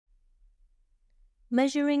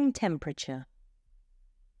Measuring temperature.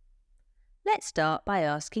 Let's start by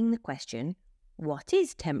asking the question, what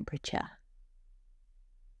is temperature?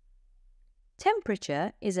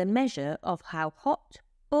 Temperature is a measure of how hot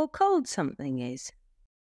or cold something is.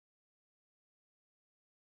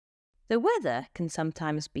 The weather can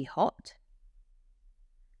sometimes be hot,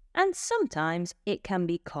 and sometimes it can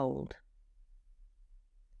be cold.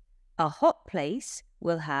 A hot place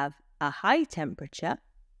will have a high temperature,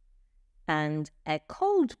 and a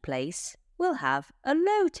cold place will have a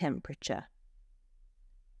low temperature.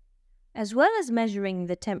 As well as measuring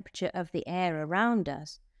the temperature of the air around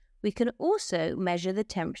us, we can also measure the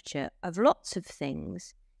temperature of lots of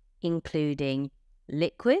things, including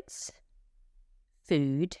liquids,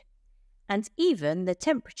 food, and even the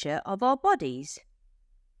temperature of our bodies.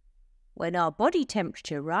 When our body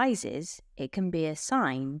temperature rises, it can be a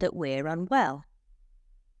sign that we're unwell.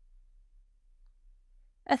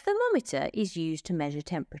 A thermometer is used to measure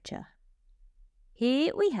temperature.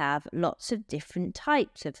 Here we have lots of different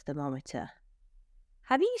types of thermometer.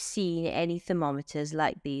 Have you seen any thermometers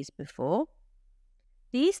like these before?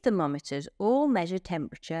 These thermometers all measure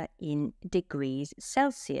temperature in degrees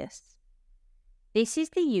Celsius. This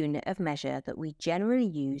is the unit of measure that we generally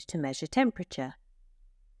use to measure temperature.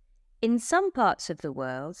 In some parts of the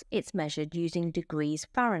world, it's measured using degrees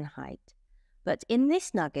Fahrenheit, but in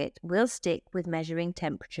this nugget, we'll stick with measuring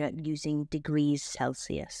temperature using degrees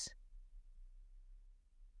Celsius.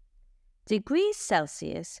 Degrees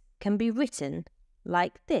Celsius can be written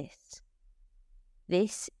like this.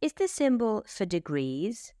 This is the symbol for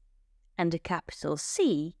degrees, and a capital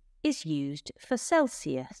C is used for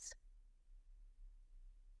Celsius.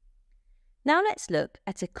 Now let's look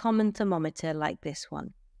at a common thermometer like this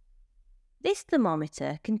one. This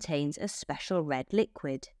thermometer contains a special red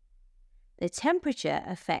liquid. The temperature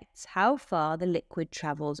affects how far the liquid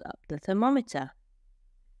travels up the thermometer.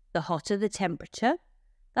 The hotter the temperature,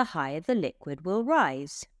 the higher the liquid will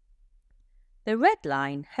rise. The red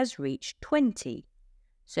line has reached 20,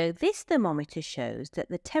 so this thermometer shows that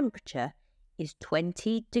the temperature is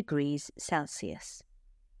 20 degrees Celsius.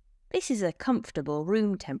 This is a comfortable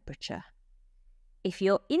room temperature. If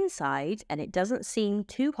you're inside and it doesn't seem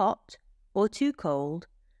too hot or too cold,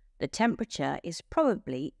 the temperature is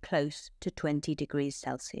probably close to 20 degrees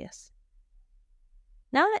Celsius.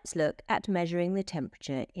 Now let's look at measuring the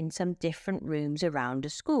temperature in some different rooms around a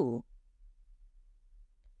school.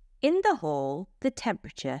 In the hall, the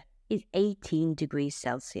temperature is 18 degrees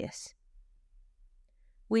Celsius.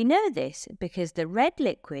 We know this because the red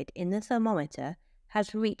liquid in the thermometer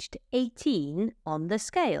has reached 18 on the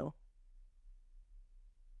scale.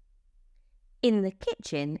 In the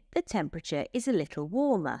kitchen, the temperature is a little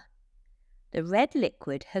warmer. The red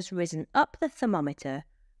liquid has risen up the thermometer,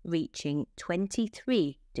 reaching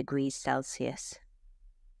 23 degrees Celsius.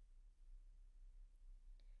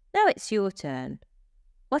 Now it's your turn.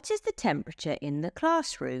 What is the temperature in the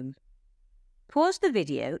classroom? Pause the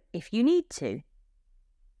video if you need to.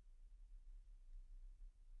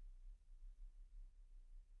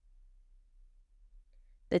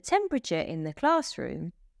 The temperature in the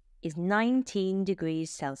classroom is 19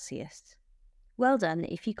 degrees Celsius. Well done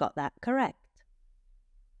if you got that correct.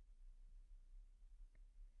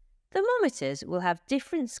 Thermometers will have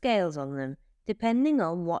different scales on them depending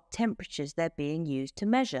on what temperatures they're being used to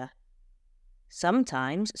measure.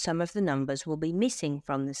 Sometimes some of the numbers will be missing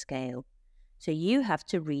from the scale, so you have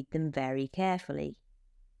to read them very carefully.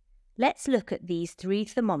 Let's look at these three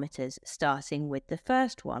thermometers, starting with the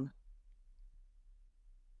first one.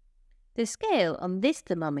 The scale on this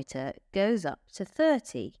thermometer goes up to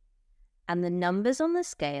 30, and the numbers on the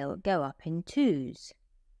scale go up in twos.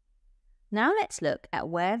 Now let's look at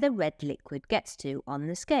where the red liquid gets to on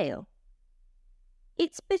the scale.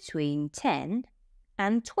 It's between 10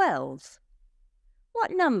 and 12.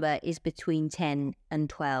 What number is between 10 and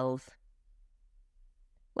 12?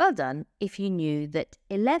 Well done if you knew that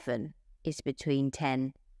 11 is between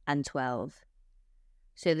 10 and 12.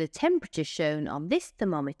 So the temperature shown on this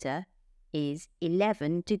thermometer is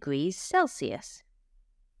 11 degrees Celsius.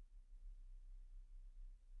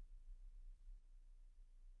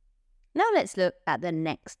 Now let's look at the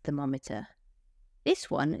next thermometer.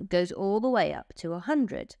 This one goes all the way up to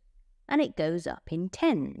 100, and it goes up in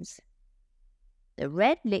tens. The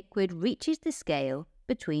red liquid reaches the scale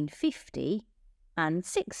between 50 and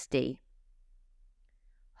 60.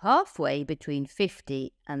 Halfway between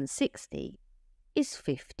 50 and 60 is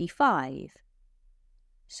 55.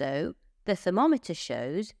 So the thermometer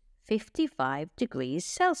shows 55 degrees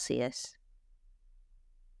Celsius.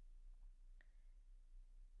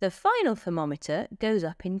 The final thermometer goes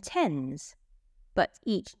up in tens, but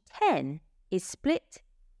each 10 is split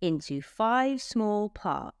into 5 small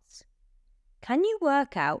parts. Can you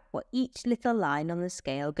work out what each little line on the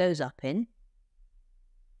scale goes up in?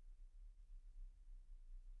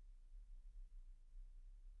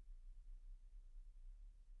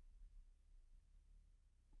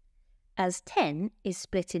 As 10 is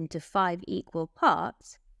split into 5 equal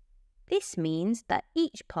parts, this means that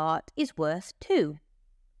each part is worth 2.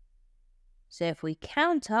 So if we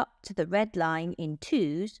count up to the red line in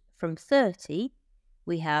twos from 30,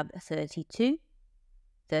 we have 32,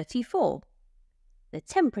 34. The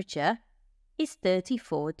temperature is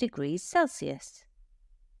 34 degrees Celsius.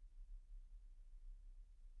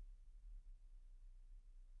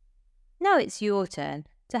 Now it's your turn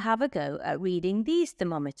to have a go at reading these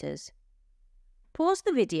thermometers. Pause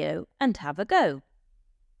the video and have a go.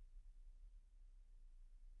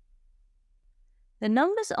 The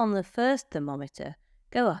numbers on the first thermometer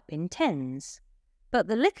go up in tens, but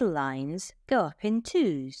the little lines go up in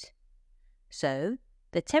twos. So,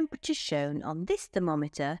 the temperature shown on this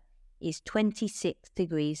thermometer is 26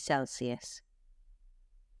 degrees Celsius.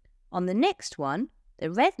 On the next one,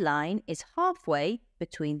 the red line is halfway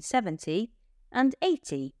between 70 and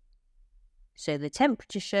 80. So the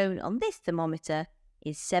temperature shown on this thermometer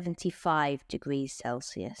is 75 degrees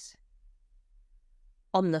Celsius.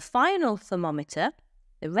 On the final thermometer,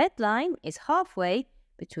 the red line is halfway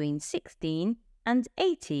between 16 and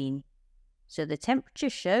 18. So the temperature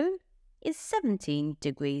shown is 17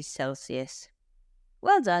 degrees Celsius.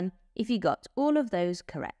 Well done if you got all of those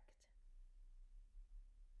correct.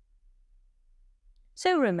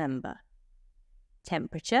 So remember,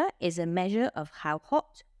 temperature is a measure of how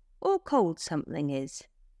hot or cold something is.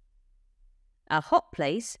 A hot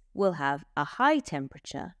place will have a high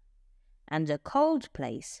temperature, and a cold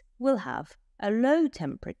place will have a low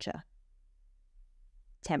temperature.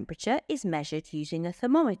 Temperature is measured using a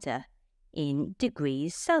thermometer in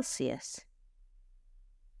degrees Celsius.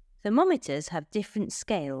 Thermometers have different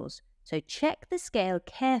scales, so check the scale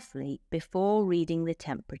carefully before reading the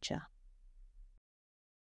temperature.